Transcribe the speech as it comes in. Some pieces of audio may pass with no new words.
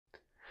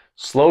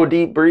Slow,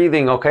 deep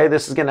breathing, okay?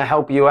 This is going to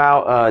help you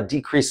out,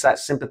 decrease that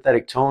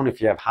sympathetic tone. If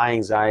you have high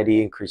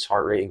anxiety, increase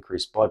heart rate,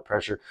 increase blood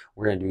pressure,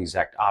 we're going to do the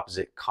exact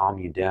opposite, calm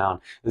you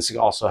down. This can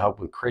also help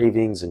with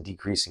cravings and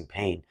decreasing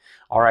pain.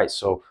 All right,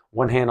 so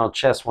one hand on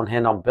chest, one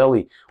hand on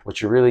belly.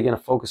 What you're really going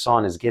to focus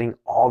on is getting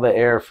all the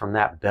air from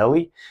that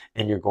belly,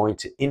 and you're going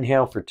to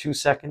inhale for 2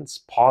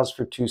 seconds, pause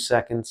for 2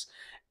 seconds,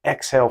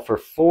 exhale for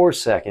 4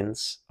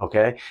 seconds,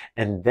 okay?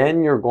 And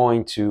then you're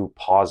going to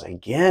pause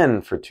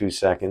again for 2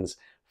 seconds,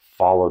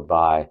 followed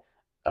by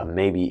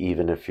maybe,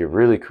 even if you're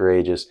really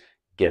courageous,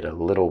 get a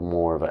little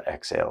more of an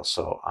exhale.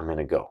 So I'm going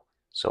to go.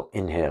 So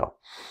inhale,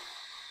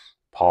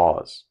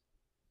 pause,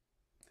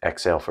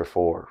 exhale for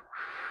 4,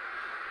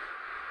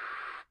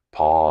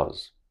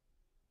 pause,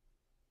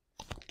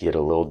 get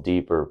a little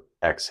deeper,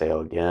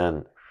 exhale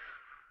again,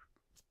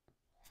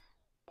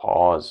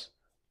 pause,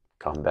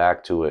 come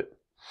back to it,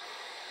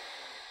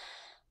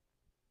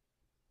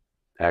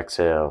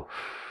 exhale.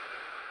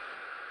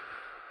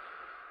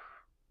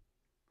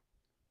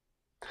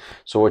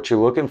 So what you're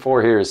looking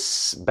for here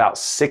is about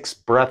 6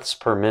 breaths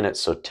per minute,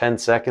 so 10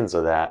 seconds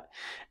of that.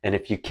 And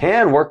if you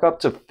can, work up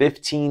to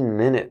 15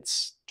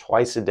 minutes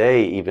twice a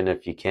day, even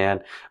if you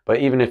can. But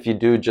even if you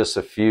do just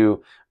a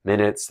few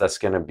minutes, that's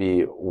going to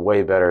be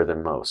way better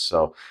than most.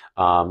 So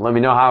let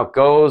me know how it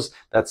goes.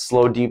 That's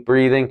slow, deep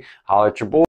breathing. Holler at your boy.